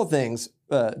a couple of things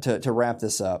to wrap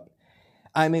this up.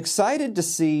 I'm excited to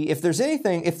see if there's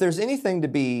anything to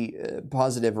be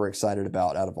positive or excited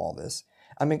about out of all this.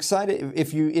 I'm excited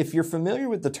if you're familiar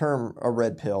with the term a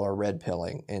red pill or red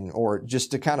pilling, or just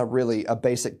to kind of really a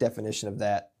basic definition of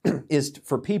that is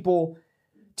for people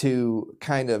to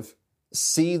kind of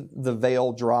see the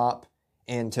veil drop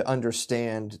and to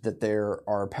understand that there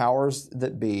are powers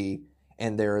that be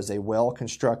and there is a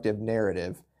well-constructed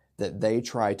narrative that they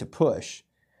try to push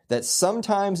that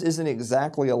sometimes isn't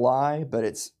exactly a lie, but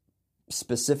it's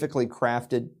specifically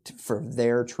crafted for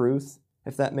their truth,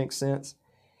 if that makes sense.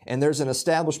 And there's an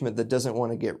establishment that doesn't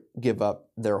want to give up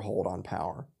their hold on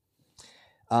power.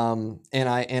 And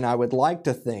I would like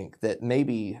to think that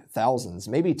maybe thousands,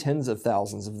 maybe tens of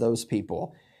thousands of those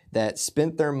people that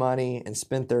spent their money and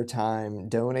spent their time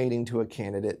donating to a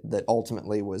candidate that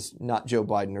ultimately was not Joe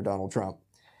Biden or Donald Trump,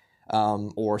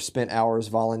 or spent hours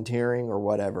volunteering or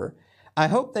whatever. I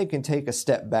hope they can take a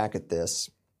step back at this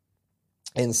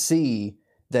and see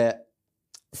that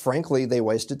frankly, they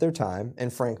wasted their time,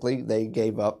 and frankly, they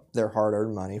gave up their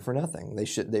hard-earned money for nothing.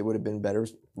 They would have been better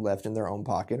left in their own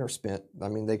pocket or spent. I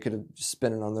mean, they could have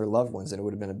spent it on their loved ones, and it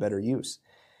would have been a better use.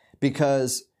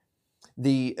 Because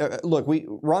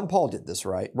Ron Paul did this,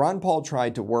 right? Ron Paul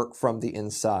tried to work from the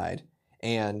inside,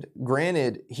 and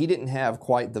granted, he didn't have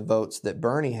quite the votes that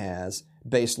Bernie has,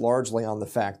 based largely on the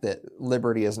fact that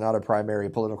liberty is not a primary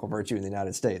political virtue in the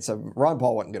United States. So Ron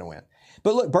Paul wasn't going to win.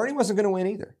 But look, Bernie wasn't going to win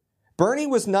either. Bernie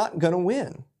was not going to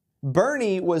win.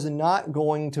 Bernie was not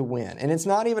going to win. And it's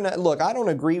not even, look, I don't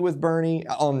agree with Bernie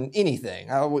on anything.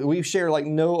 We share like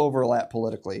no overlap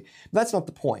politically. But that's not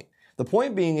the point. The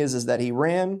point being is that he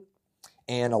ran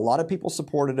and a lot of people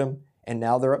supported him and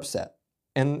now they're upset.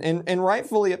 And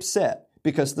rightfully upset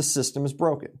because the system is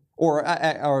broken. Or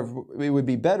it would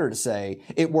be better to say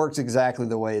it works exactly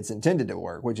the way it's intended to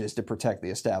work, which is to protect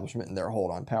the establishment and their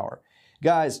hold on power.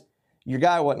 Guys, your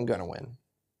guy wasn't going to win,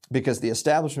 because the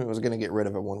establishment was going to get rid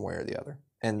of it one way or the other.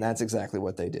 And that's exactly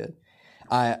what they did.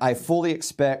 I fully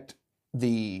expect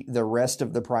the rest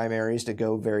of the primaries to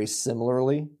go very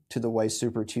similarly to the way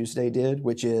Super Tuesday did,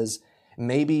 which is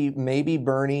maybe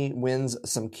Bernie wins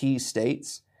some key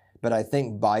states, but I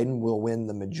think Biden will win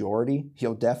the majority.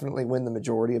 He'll definitely win the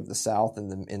majority of the South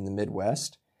and in the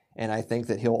Midwest. And I think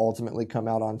that he'll ultimately come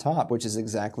out on top, which is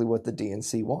exactly what the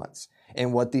DNC wants.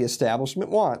 And what the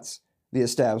establishment wants, the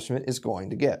establishment is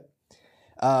going to get.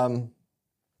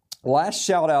 Last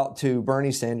shout out to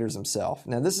Bernie Sanders himself.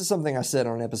 Now, this is something I said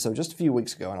on an episode just a few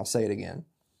weeks ago, and I'll say it again.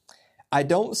 I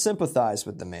don't sympathize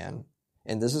with the man,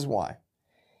 and this is why.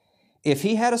 If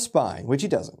he had a spine, which he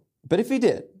doesn't, but if he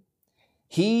did,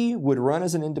 he would run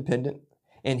as an independent,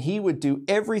 and he would do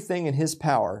everything in his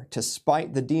power to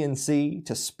spite the DNC,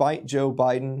 to spite Joe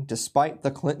Biden, to spite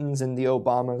the Clintons and the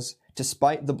Obamas, to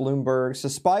spite the Bloombergs, to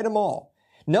spite them all.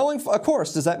 Knowing, of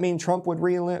course, does that mean Trump would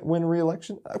win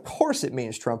re-election? Of course it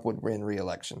means Trump would win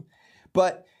re-election.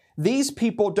 But these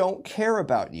people don't care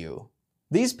about you.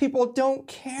 These people don't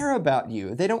care about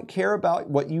you. They don't care about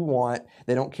what you want.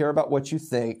 They don't care about what you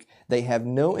think. They have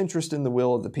no interest in the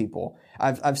will of the people.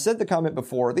 I've said the comment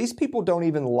before, these people don't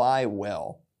even lie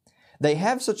well. They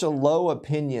have such a low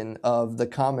opinion of the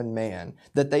common man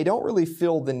that they don't really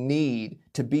feel the need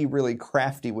to be really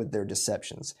crafty with their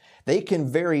deceptions. They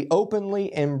can very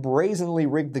openly and brazenly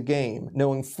rig the game,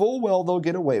 knowing full well they'll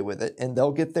get away with it and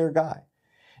they'll get their guy.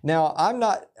 Now,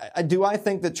 do I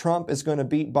think that Trump is going to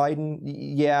beat Biden?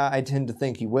 Yeah, I tend to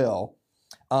think he will.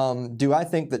 Do I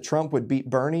think that Trump would beat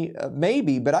Bernie?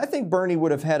 Maybe, but I think Bernie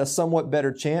would have had a somewhat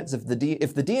better chance if the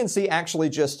DNC actually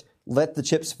just let the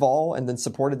chips fall and then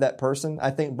supported that person. I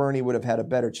think Bernie would have had a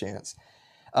better chance.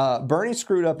 Bernie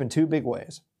screwed up in two big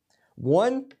ways.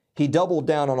 One, he doubled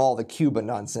down on all the Cuba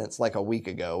nonsense like a week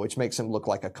ago, which makes him look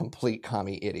like a complete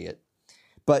commie idiot.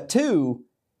 But two,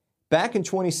 back in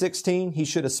 2016, he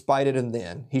should have spited them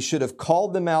then. He should have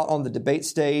called them out on the debate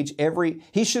stage.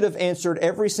 He should have answered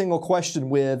every single question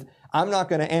with, I'm not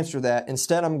going to answer that.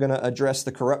 Instead, I'm going to address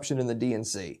the corruption in the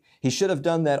DNC. He should have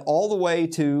done that all the way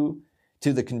to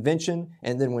the convention.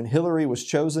 And then when Hillary was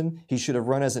chosen, he should have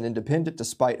run as an independent to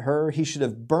spite her. He should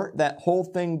have burnt that whole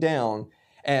thing down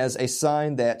as a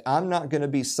sign that I'm not going to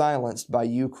be silenced by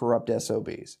you corrupt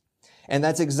SOBs. And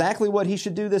that's exactly what he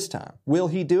should do this time. Will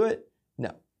he do it?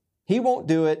 No. He won't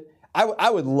do it.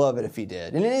 I would love it if he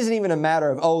did. And it isn't even a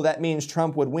matter of, oh, that means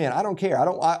Trump would win. I don't care. I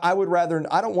don't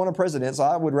want a president, so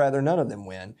I would rather none of them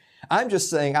win. I'm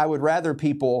just saying I would rather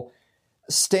people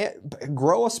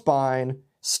grow a spine,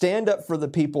 stand up for the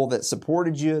people that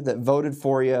supported you, that voted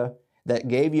for you, that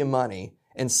gave you money,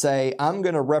 and say, I'm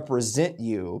going to represent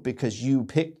you because you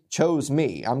chose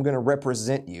me. I'm going to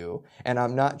represent you, and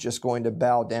I'm not just going to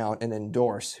bow down and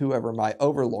endorse whoever my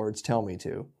overlords tell me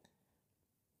to.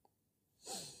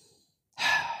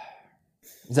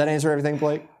 Does that answer everything,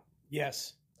 Blake?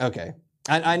 Yes. Okay.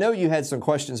 I know you had some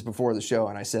questions before the show,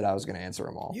 and I said I was going to answer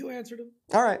them all. You answered them.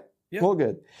 All right. Yep. Well,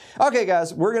 good. Okay,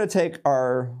 guys, we're going to take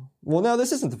our... Well, no,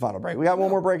 this isn't the final break. We got one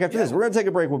more break after this. We're going to take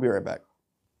a break. We'll be right back.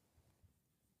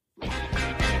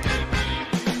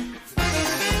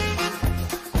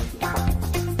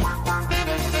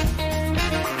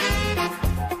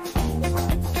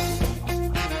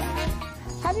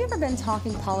 Been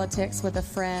talking politics with a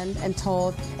friend and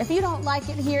told, if you don't like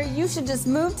it here, you should just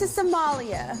move to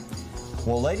Somalia.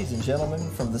 Well, ladies and gentlemen,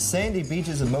 from the sandy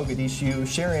beaches of Mogadishu,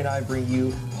 Sherry and I bring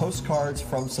you Postcards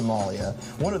from Somalia,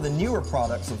 one of the newer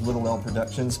products of Little L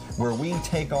Productions, where we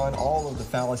take on all of the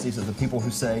fallacies of the people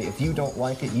who say, if you don't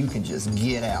like it, you can just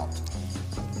get out.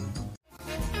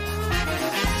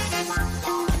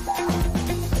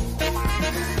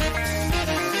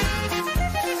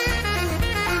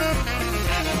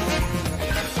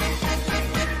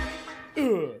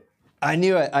 I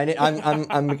knew it.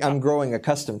 I'm growing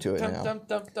accustomed to it now.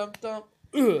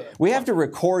 We have to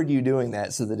record you doing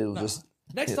that so that it'll just...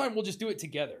 Next time we'll just do it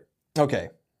together. Okay.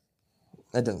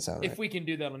 That doesn't sound right. If we can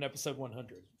do that on episode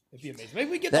 100. It'd be amazing. Maybe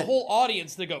we get the whole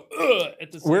audience to go,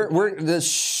 at the same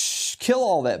time. Kill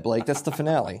all that, Blake. That's the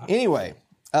finale. Anyway,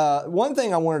 one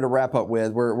thing I wanted to wrap up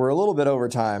with, we're a little bit over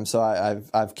time, so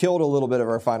I've killed a little bit of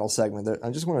our final segment. I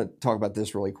just want to talk about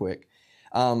this really quick.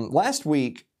 Last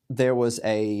week, there was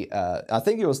I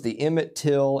think it was the Emmett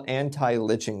Till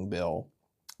anti-lynching bill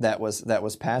that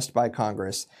was passed by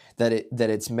Congress.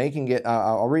 It's making it.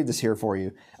 I'll read this here for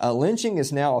you. Lynching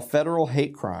is now a federal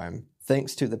hate crime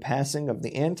thanks to the passing of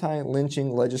the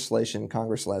anti-lynching legislation in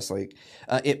Congress last week.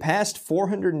 It passed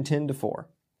 410-4.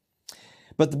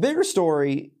 But the bigger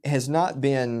story has not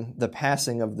been the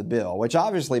passing of the bill, which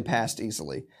obviously passed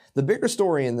easily. The bigger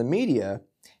story in the media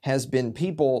has been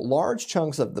large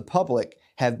chunks of the public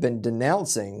have been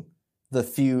denouncing the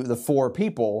 4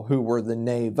 people who were the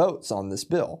nay votes on this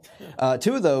bill.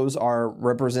 2 of those are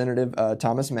Representative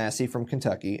Thomas Massie from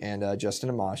Kentucky and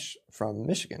Justin Amash from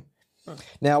Michigan. Huh.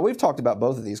 Now, we've talked about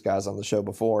both of these guys on the show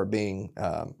before being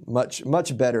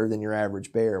much better than your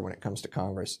average bear when it comes to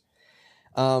Congress.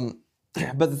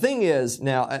 But the thing is,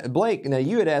 now, Blake,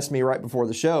 you had asked me right before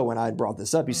the show when I had brought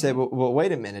this up, you said, well,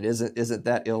 wait a minute, isn't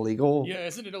that illegal? Yeah,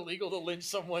 isn't it illegal to lynch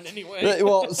someone anyway?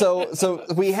 Well, so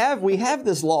we have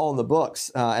this law on the books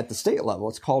at the state level.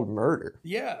 It's called murder.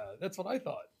 Yeah, that's what I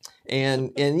thought.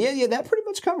 And yeah, that pretty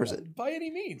much covers it. By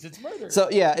any means, it's murder. So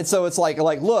yeah, it's like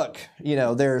look,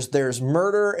 there's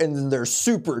murder and then there's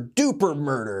super duper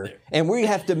murder, and we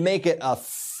have to make it a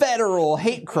federal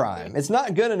hate crime. It's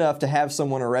not good enough to have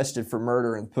someone arrested for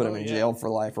murder and put them in jail for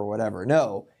life or whatever.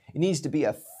 No, it needs to be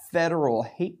a federal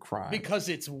hate crime because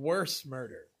it's worse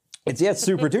murder. It's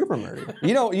super duper murder.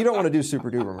 You don't want to do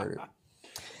super duper murder.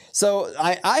 So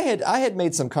I had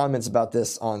made some comments about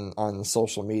this on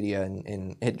social media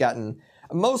and had gotten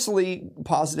mostly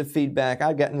positive feedback.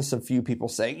 I've gotten a few people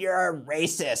saying, "You're a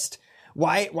racist.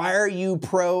 Why are you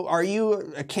are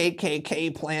you a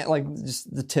KKK plant?" Like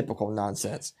just the typical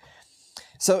nonsense.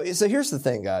 So here's the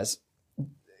thing, guys.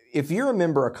 If you're a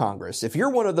member of Congress, if you're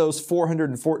one of those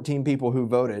 414 people who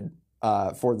voted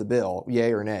for the bill,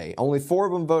 yay or nay, only 4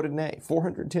 of them voted nay.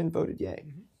 410 voted yay.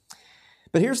 Mm-hmm.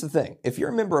 But here's the thing. If you're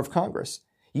a member of Congress,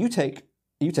 you take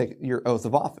your oath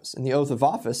of office. And the oath of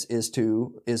office is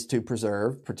to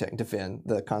preserve, protect, and defend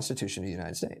the Constitution of the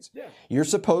United States. Yeah. You're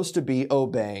supposed to be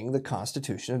obeying the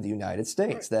Constitution of the United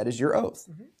States. Right. That is your oath.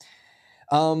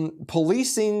 Mm-hmm.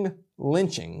 Policing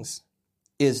lynchings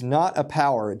is not a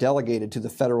power delegated to the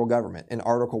federal government in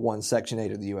Article 1, Section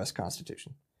 8 of the U.S.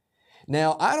 Constitution.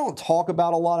 Now, I don't talk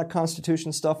about a lot of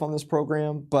Constitution stuff on this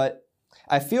program, but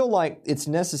I feel like it's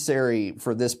necessary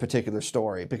for this particular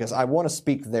story because I want to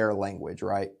speak their language,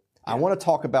 right? Yeah. I want to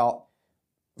talk about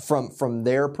from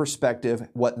their perspective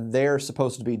what they're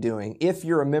supposed to be doing. If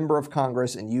you're a member of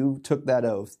Congress and you took that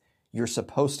oath, you're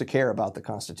supposed to care about the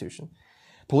Constitution.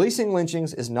 Policing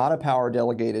lynchings is not a power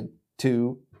delegated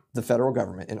to the federal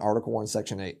government in Article 1,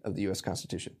 Section 8 of the U.S.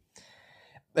 Constitution.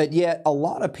 But yet a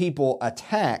lot of people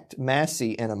attacked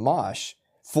Massie and Amash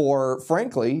for,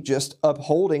 frankly, just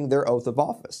upholding their oath of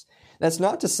office. That's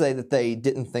not to say that they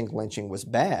didn't think lynching was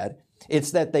bad.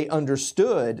 It's that they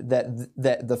understood that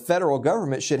the federal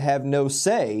government should have no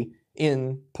say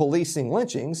in policing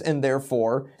lynchings, and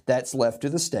therefore that's left to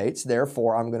the states.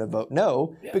 Therefore, I'm going to vote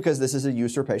no because this is a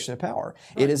usurpation of power.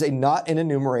 Right. It is not an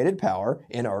enumerated power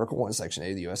in Article 1, Section 8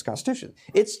 of the U.S. Constitution.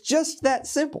 It's just that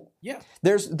simple. Yeah.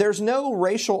 There's no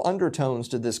racial undertones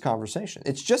to this conversation.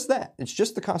 It's just that. It's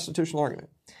just the constitutional argument.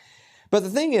 But the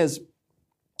thing is,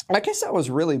 I guess I was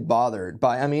really bothered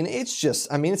by,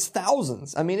 it's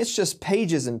thousands. It's just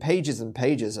pages and pages and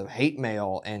pages of hate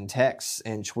mail and texts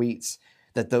and tweets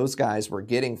that those guys were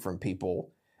getting from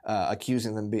people,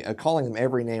 accusing them, calling them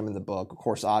every name in the book, of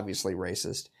course, obviously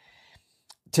racist.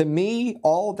 To me,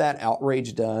 all that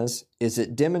outrage does is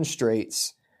it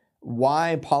demonstrates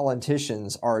why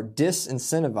politicians are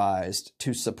disincentivized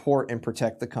to support and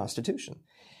protect the Constitution,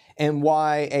 and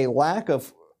why a lack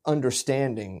of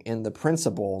understanding in the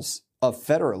principles of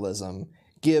federalism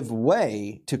give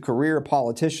way to career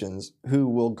politicians who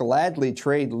will gladly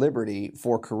trade liberty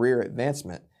for career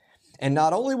advancement. And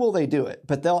not only will they do it,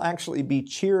 but they'll actually be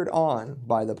cheered on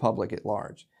by the public at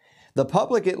large. The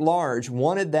public at large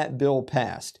wanted that bill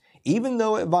passed, even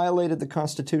though it violated the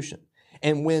Constitution.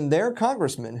 And when their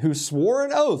congressman, who swore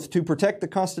an oath to protect the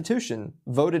Constitution,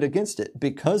 voted against it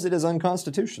because it is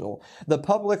unconstitutional, the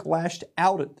public lashed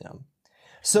out at them.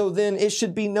 So then it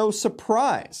should be no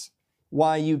surprise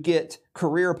why you get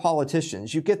career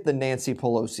politicians, you get the Nancy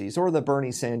Pelosi's or the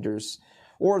Bernie Sanders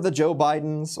or the Joe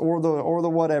Bidens, or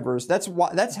the whatevers.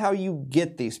 That's how you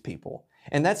get these people.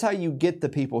 And that's how you get the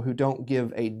people who don't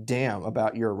give a damn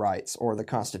about your rights or the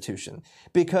Constitution.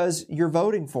 Because you're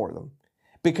voting for them.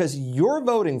 Because you're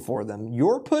voting for them,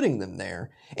 you're putting them there.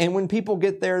 And when people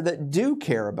get there that do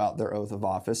care about their oath of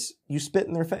office, you spit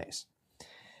in their face.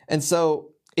 And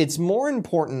so it's more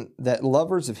important that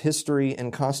lovers of history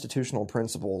and constitutional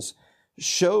principles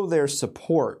show their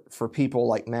support for people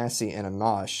like Massie and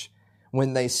Amash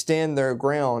when they stand their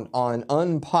ground on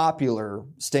unpopular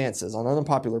stances, on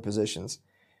unpopular positions,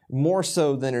 more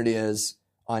so than it is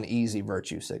on easy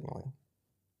virtue signaling.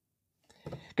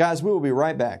 Guys, we will be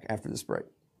right back after this break.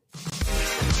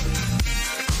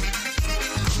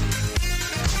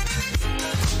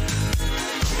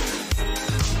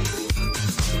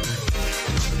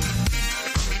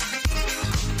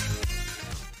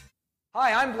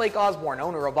 Hi, I'm Blake Osborne,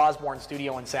 owner of Osborne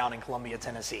Studio and Sound in Columbia,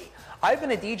 Tennessee. I've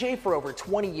been a DJ for over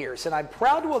 20 years, and I'm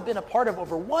proud to have been a part of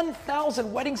over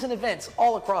 1,000 weddings and events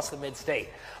all across the mid-state.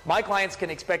 My clients can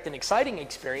expect an exciting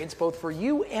experience both for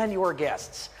you and your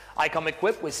guests. I come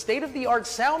equipped with state-of-the-art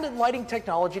sound and lighting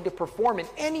technology to perform in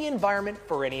any environment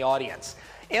for any audience.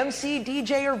 MC,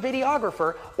 DJ, or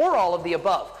videographer, or all of the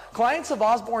above. Clients of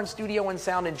Osborne Studio and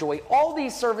Sound enjoy all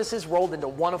these services rolled into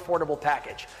one affordable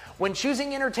package. When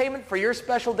choosing entertainment for your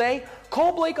special day,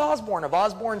 call Blake Osborne of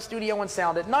Osborne Studio and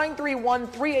Sound at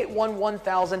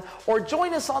 931-381-1000 or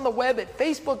join us on the web at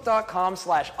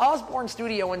facebook.com/Osborne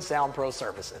Studio and Sound Pro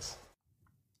Services.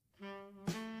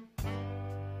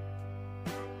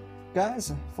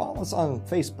 Guys, follow us on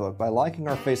Facebook by liking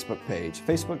our Facebook page,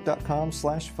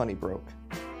 facebook.com/funnybroke.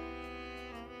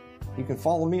 You can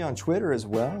follow me on Twitter as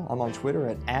well. I'm on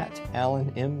Twitter at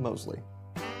Alan M. Mosley.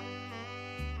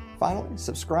 Finally,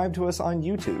 subscribe to us on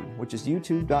YouTube, which is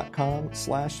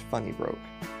youtube.com/funnybroke.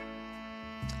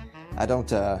 I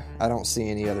don't see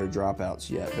any other dropouts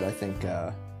yet, but I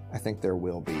think there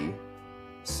will be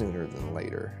sooner than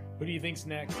later. Who do you think's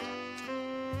next?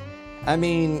 I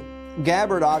mean,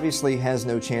 Gabbard obviously has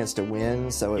no chance to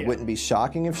win, so it wouldn't be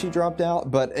shocking if she dropped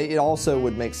out, but it also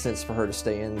would make sense for her to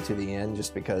stay in to the end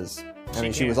just because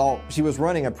she was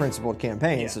running a principled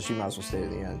campaign, so she might as well stay to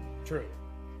the end. True.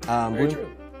 Very true.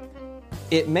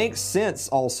 It makes sense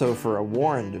also for a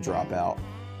Warren to drop out.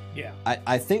 Yeah.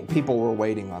 I think people were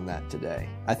waiting on that today.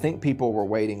 I think people were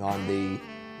waiting on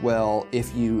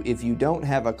if you don't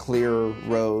have a clear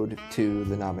road to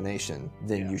the nomination,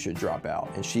 then you should drop out.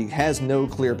 And she has no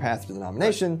clear path to the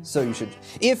nomination, so you should.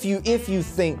 If you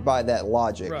think by that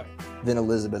logic, then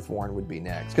Elizabeth Warren would be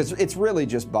next, because it's really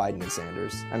just Biden and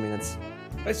Sanders. I mean,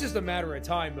 it's just a matter of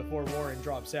time before Warren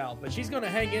drops out, but she's going to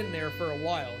hang in there for a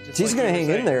while. She's going to hang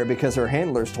in there because her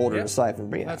handlers told her to siphon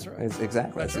Brianna. That's right. That's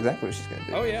exactly what she's going to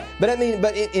do. Oh yeah. But I mean,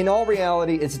 in all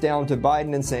reality, it's down to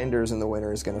Biden and Sanders, and the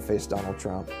winner is going to face Donald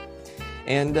Trump.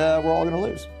 And we're all going to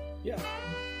lose. Yeah.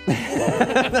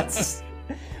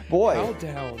 Boy. How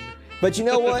down. But you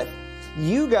know what?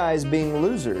 You guys being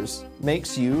losers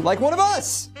makes you like one of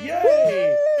us.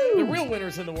 Yay! Woo! The real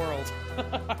winners in the world.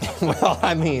 Well,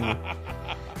 I mean,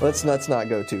 let's not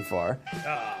go too far.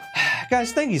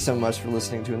 Guys, thank you so much for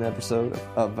listening to an episode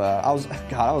of I was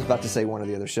about to say one of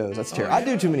the other shows. That's terrible. I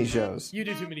do too many shows. You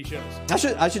do too many shows.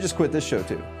 I should just quit this show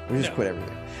too. We just quit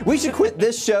everything. We should quit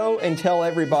this show and tell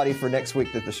everybody for next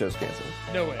week that the show's canceled.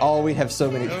 No way. Oh, we'd have so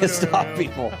many pissed off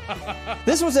people.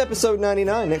 This was episode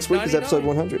 99. Next week is episode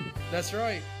 100. That's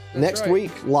right. Next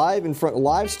week,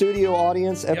 live studio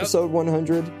audience, episode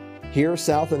 100, here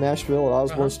south of Nashville at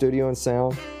Osborne Studio and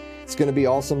Sound. It's going to be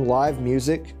awesome. Live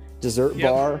music, dessert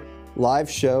bar, live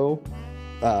show,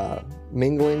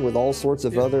 mingling with all sorts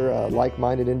of other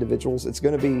like-minded individuals. It's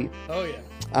going to be... Oh, yeah.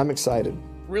 I'm excited.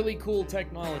 Really cool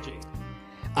technology.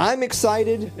 I'm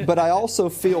excited, but I also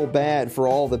feel bad for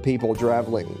all the people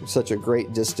traveling such a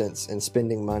great distance and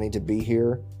spending money to be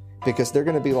here, because they're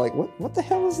going to be like, what the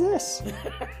hell is this?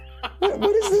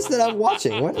 What is this that I'm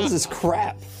watching? What is this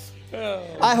crap?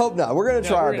 I hope not. We're going to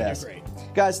try our best.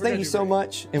 Guys, thank you so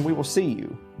much, and we will see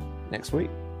you next week.